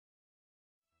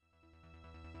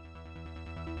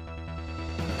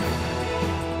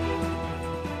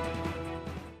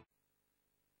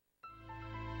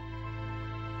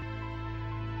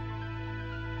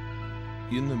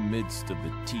In the midst of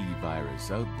the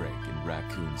T-virus outbreak in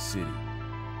Raccoon City,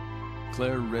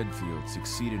 Claire Redfield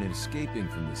succeeded in escaping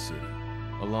from the city,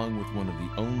 along with one of the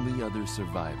only other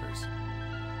survivors,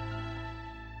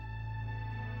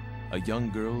 a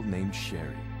young girl named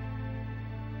Sherry.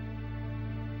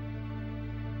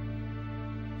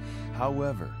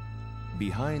 However,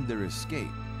 behind their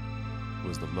escape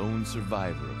was the lone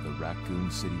survivor of the Raccoon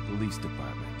City Police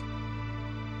Department,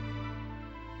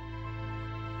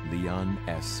 Leon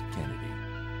S. Kennedy.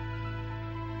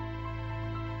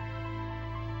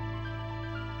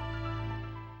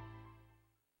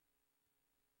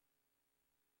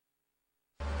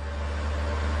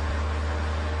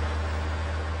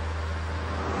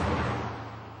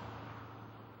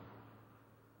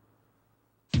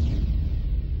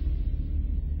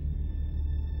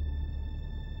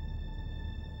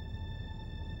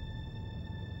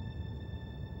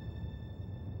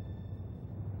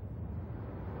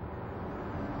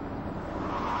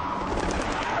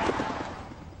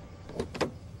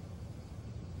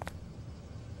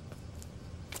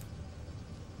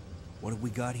 What have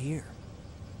we got here?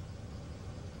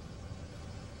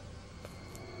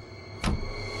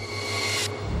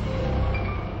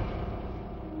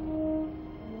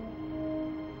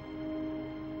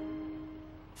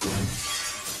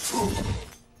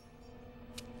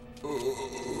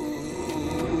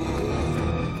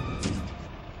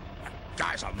 That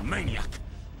guy's a maniac.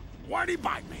 Why'd he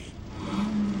bite me?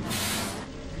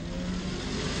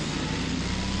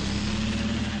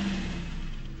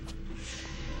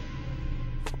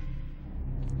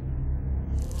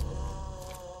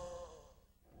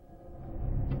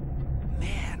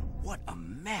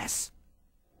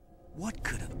 What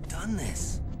could have done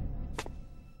this?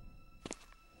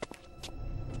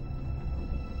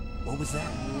 What was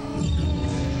that?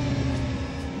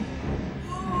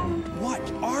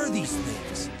 What are these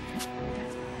things?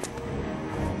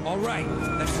 All right,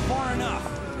 that's far enough.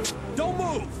 Don't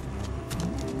move!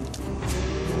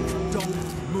 Don't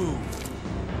move.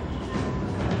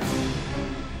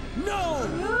 No!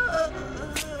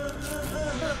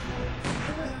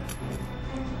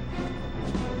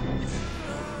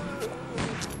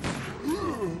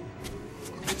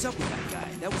 What's up with that guy?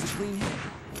 That was a clean hit.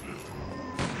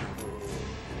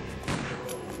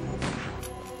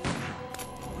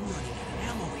 I'm running out of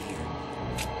ammo here.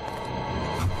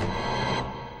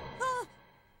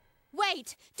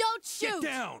 Wait! Don't shoot! Get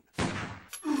down!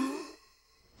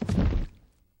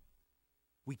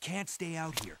 We can't stay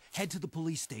out here. Head to the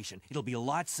police station. It'll be a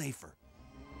lot safer.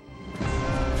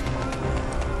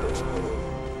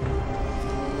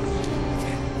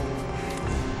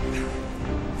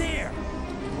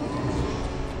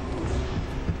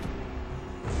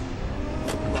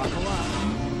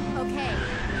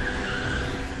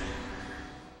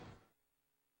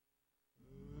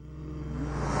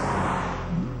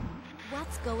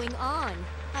 Going on?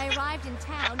 I arrived in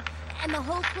town, and the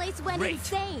whole place went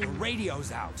insane. The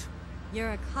radio's out.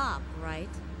 You're a cop, right?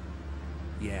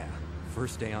 Yeah,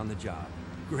 first day on the job.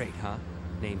 Great, huh?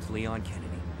 Name's Leon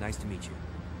Kennedy. Nice to meet you.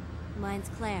 Mine's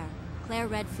Claire. Claire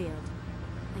Redfield.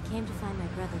 I came to find my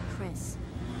brother, Chris.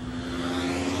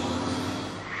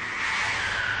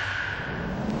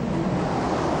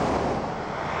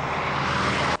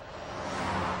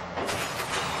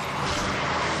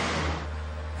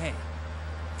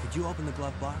 Could you open the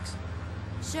glove box?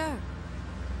 Sure.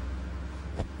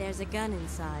 There's a gun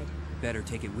inside. Better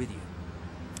take it with you.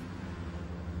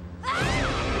 Ah!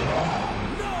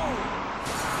 No!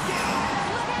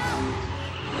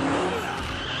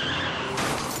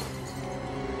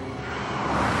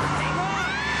 Hang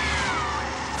on!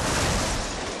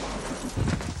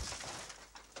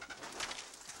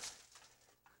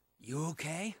 You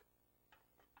okay?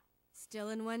 Still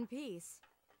in one piece.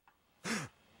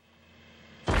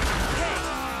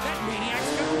 That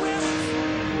maniac's gonna whip us!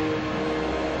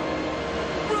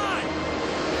 Run!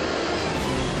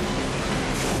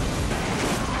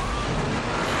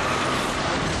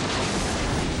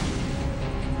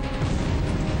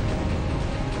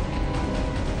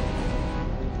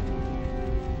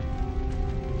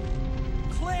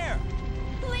 Claire!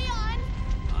 Leon!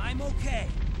 I'm okay.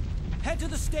 Head to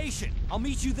the station. I'll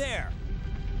meet you there.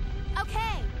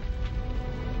 Okay.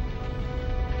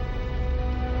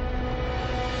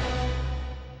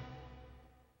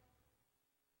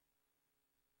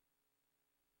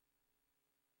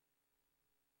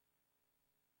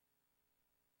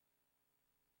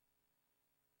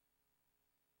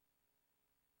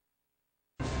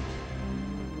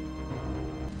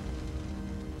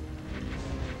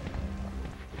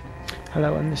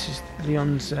 Hello, and this is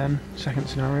Leon's second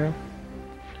scenario.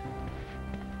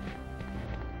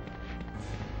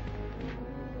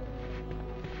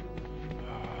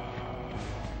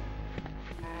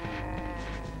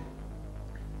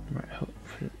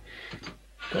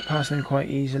 past them quite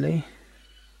easily.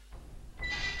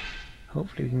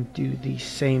 Hopefully we can do the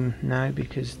same now,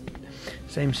 because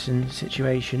same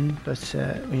situation, but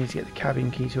we need to get the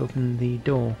cabin key to open the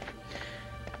door.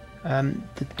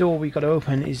 The door we got to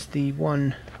open is the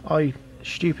one I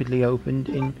stupidly opened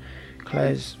in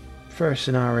Claire's first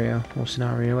scenario, or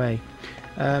scenario A.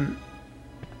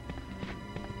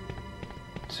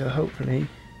 So hopefully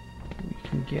we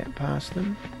can get past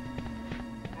them.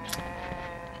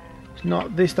 It's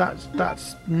not this.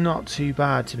 That's not too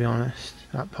bad, to be honest.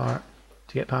 That part,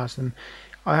 to get past them.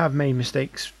 I have made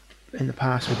mistakes in the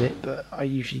past with it, but I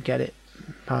usually get it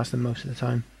past them most of the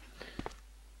time.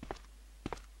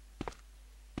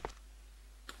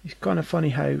 It's kind of funny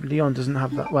how Leon doesn't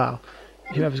have that. Well,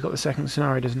 whoever's got the second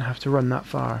scenario doesn't have to run that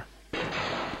far.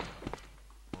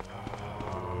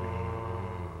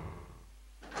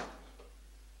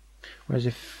 Whereas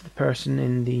if the person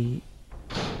in the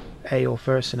A or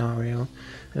first scenario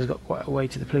has got quite a way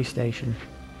to the police station.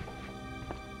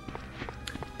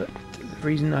 But the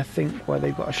reason I think why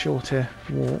they've got a shorter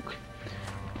walk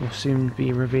will soon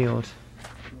be revealed.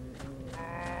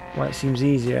 Why it seems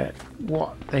easier,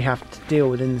 what they have to deal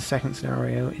with in the second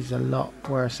scenario is a lot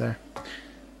worse.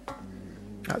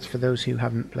 That's for those who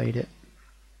haven't played it.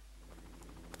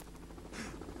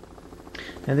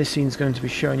 Now this scene's going to be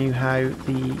showing you how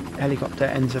the helicopter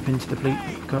ends up into the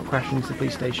crashing into the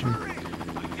police station.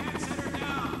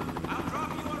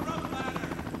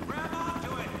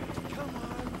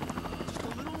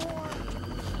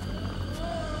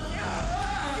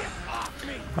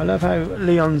 I love how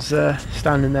Leon's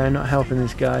standing there not helping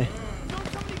this guy.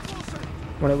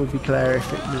 Well, it would be Claire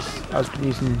if it was I was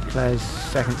using Claire's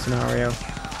second scenario.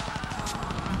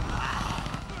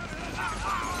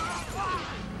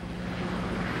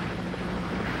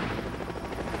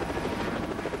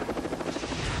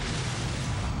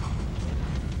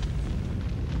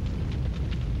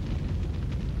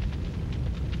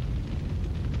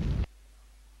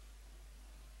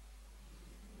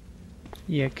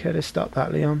 Yeah, could have stopped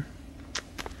that, Leon.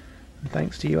 And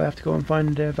thanks to you, I have to go and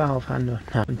find a valve handle.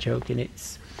 No, I'm joking.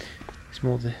 It's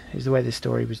more it's the way the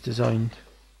story was designed.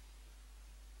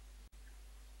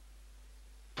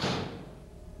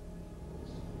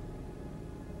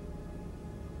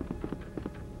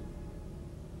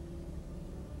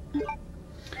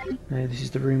 Now this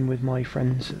is the room with my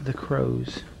friends, the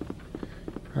crows,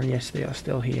 and yes, they are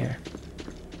still here.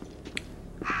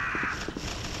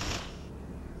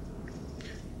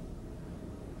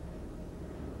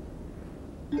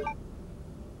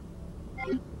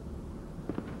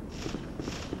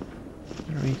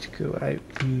 I need to go out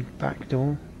the back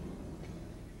door,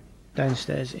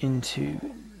 downstairs into,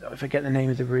 I forget the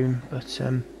name of the room, but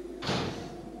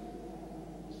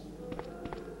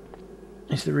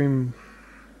it's the room,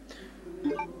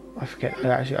 I forget,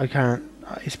 actually I can't,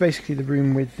 it's basically the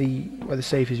room with where the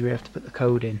safe is, where you have to put the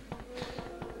code in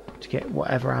to get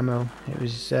whatever ammo. It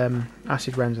was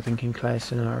acid rounds, I think, in Claire's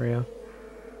scenario.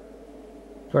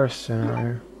 First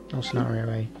scenario, or scenario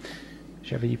A,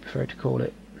 whichever you prefer to call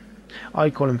it. I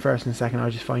call them first and second, I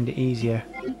just find it easier.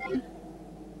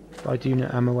 But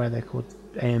I'm aware they're called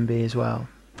A and B as well.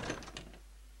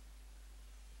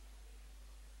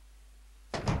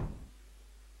 And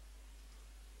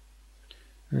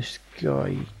this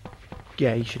guy,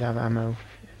 yeah, he should have ammo,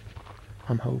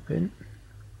 I'm hoping.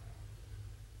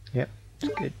 Yep,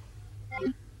 it's good.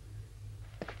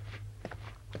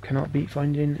 Cannot beat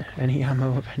finding any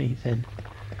ammo of anything.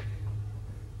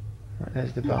 Right,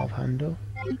 there's the valve handle.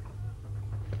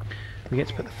 We get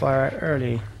to put the fire out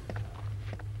early.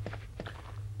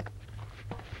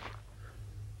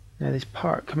 Now this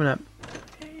part coming up,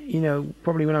 you know,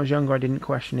 probably when I was younger I didn't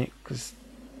question it because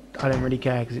I don't really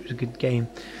care because it was a good game.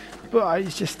 But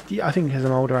it's just, I think as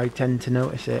I'm older I tend to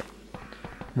notice it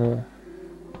more.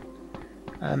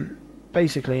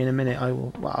 Basically in a minute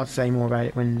I'll say more about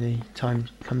it when the time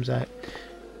comes out.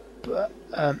 But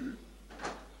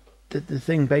the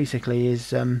thing basically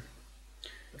is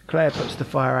Claire puts the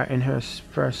fire out in her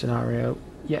first scenario,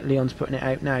 yet Leon's putting it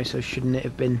out now, so shouldn't it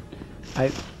have been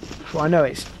out? Well, I know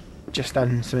it's just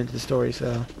adding something to the story,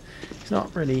 so it's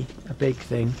not really a big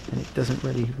thing, and it doesn't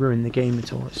really ruin the game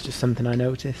at all. It's just something I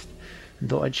noticed and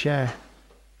thought I'd share.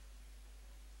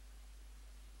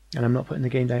 And I'm not putting the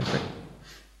game down for it,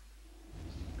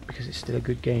 because it's still a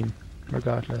good game,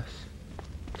 regardless.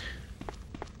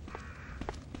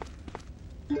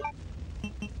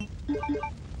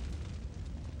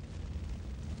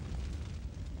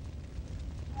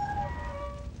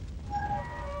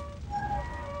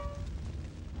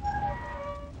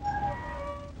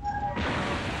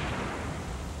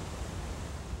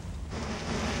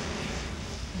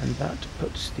 That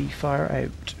puts the fire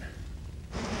out.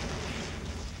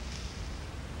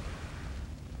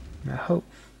 Now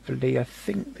hopefully, I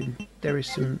think there is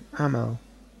some ammo.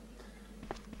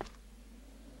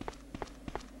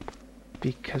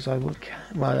 Because I will,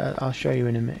 well, I'll show you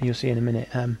in a minute, you'll see in a minute.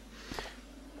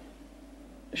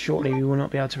 Shortly we will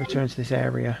not be able to return to this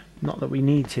area. Not that we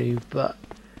need to, but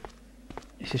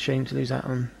it's a shame to lose out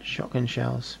on shotgun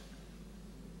shells.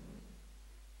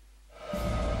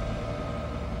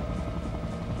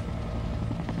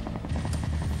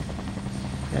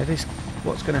 Now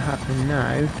what's going to happen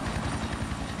now,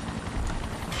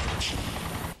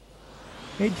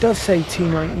 it does say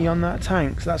T90 on that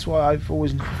tank, so that's why I've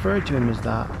always referred to him as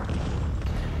that.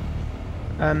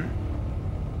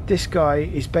 This guy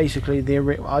is basically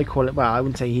I call it, well, I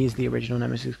wouldn't say he is the original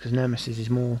Nemesis, because Nemesis is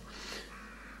more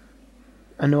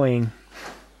annoying.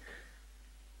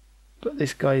 But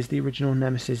this guy is the original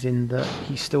Nemesis in that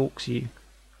he stalks you.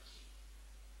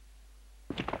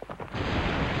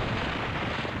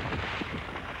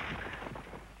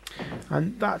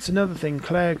 And that's another thing,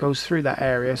 Claire goes through that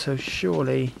area, so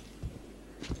surely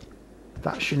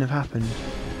that shouldn't have happened.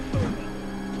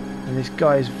 And this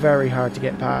guy is very hard to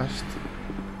get past,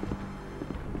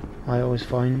 I always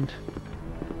find.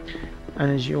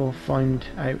 And as you'll find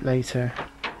out later,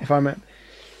 if I'm at...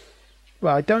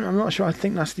 Well, I'm not sure, I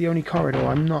think that's the only corridor,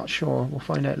 I'm not sure, we'll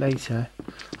find out later.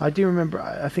 I do remember,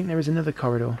 I think there is another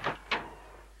corridor.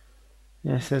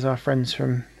 Yes, there's our friends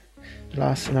from the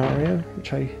last scenario,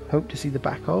 which I hope to see the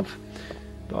back of.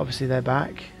 But obviously they're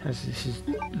back, as this is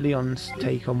Leon's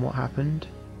take on what happened.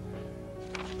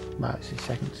 Well, it's his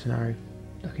second scenario,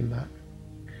 looking back.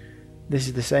 This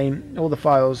is the same, all the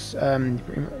files,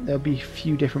 there'll be a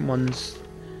few different ones,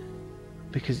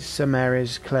 because some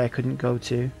areas Claire couldn't go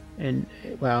to, in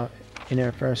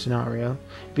her first scenario.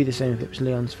 It'd be the same if it was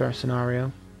Leon's first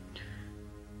scenario.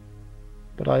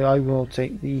 But I will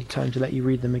take the time to let you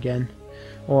read them again.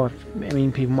 Or, I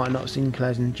mean, people might not have seen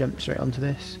Claire's and jump straight onto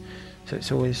this, so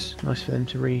it's always nice for them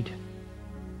to read.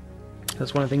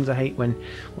 That's one of the things I hate when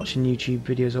watching YouTube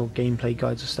videos or gameplay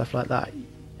guides or stuff like that.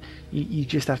 You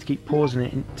just have to keep pausing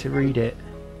it to read it.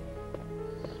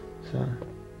 So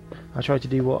I try to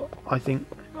do what I think.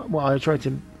 Well, I try to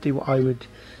do what I would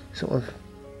sort of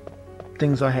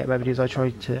things I hate about videos. I try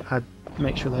to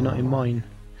make sure they're not in mine.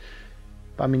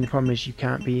 But I mean, the problem is you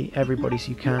can't be everybody, so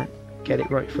you can't get it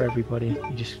right for everybody.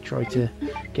 You just try to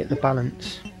get the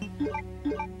balance.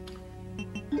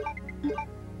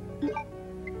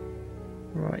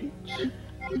 Right.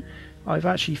 I've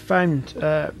actually found,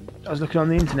 I was looking on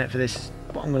the internet for this,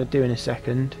 what I'm going to do in a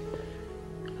second,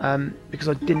 because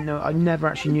I didn't know, I never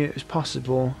actually knew it was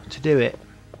possible to do it.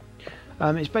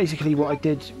 It's basically what I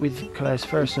did with Claire's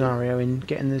first scenario in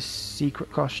getting this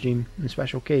secret costume and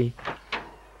special key.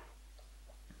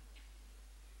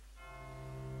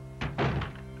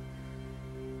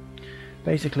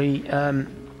 Basically,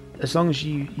 as long as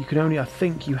you can only, I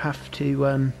think you have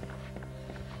to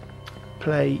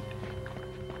play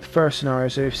the first scenario,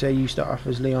 so if say you start off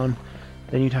as Leon,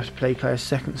 then you'd have to play Claire's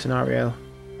second scenario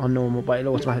on normal, but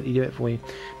it'll automatically do it for you.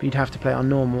 But you'd have to play it on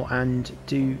normal and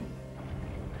do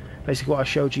basically what I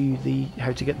showed you,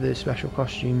 how to get the special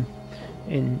costume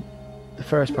in the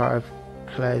first part of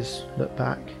Claire's Look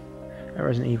Back at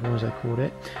Resident Evil, as I called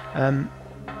it.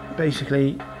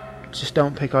 Basically, just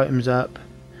don't pick items up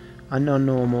and on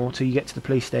normal till you get to the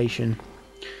police station.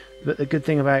 But the good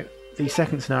thing about the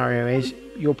second scenario is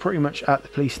you're pretty much at the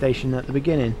police station at the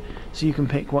beginning, so you can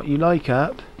pick what you like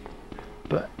up,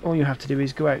 but all you have to do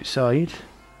is go outside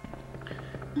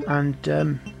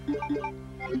and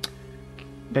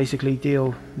basically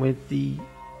deal with the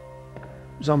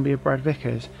zombie of Brad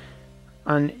Vickers.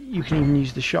 And you can even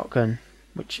use the shotgun,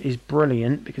 which is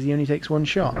brilliant because he only takes one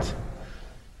shot.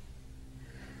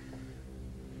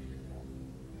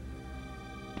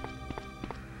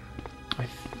 I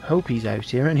hope he's out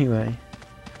here anyway.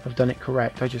 I've done it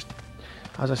correct.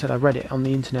 As I said, I read it on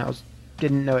the internet. I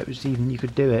didn't know it was even you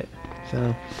could do it.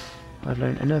 So I've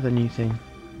learned another new thing.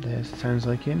 There, sounds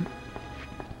like him.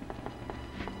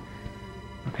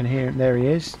 I can hear him. There he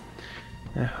is.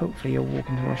 Now hopefully he'll walk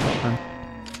into my shotgun.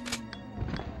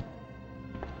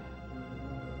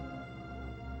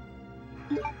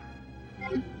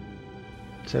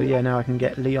 So yeah, now I can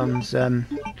get Leon's.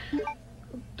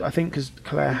 I think because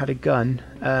Claire had a gun,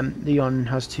 Leon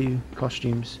has two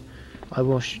costumes. I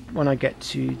will when I get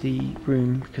to the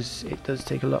room, because it does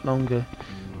take a lot longer,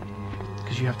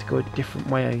 because you have to go a different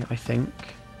way, I think.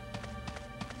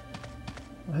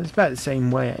 Well, it's about the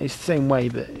same way. It's the same way,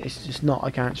 but it's just not.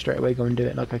 I can't straight away go and do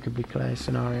it like I could with Claire's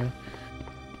scenario.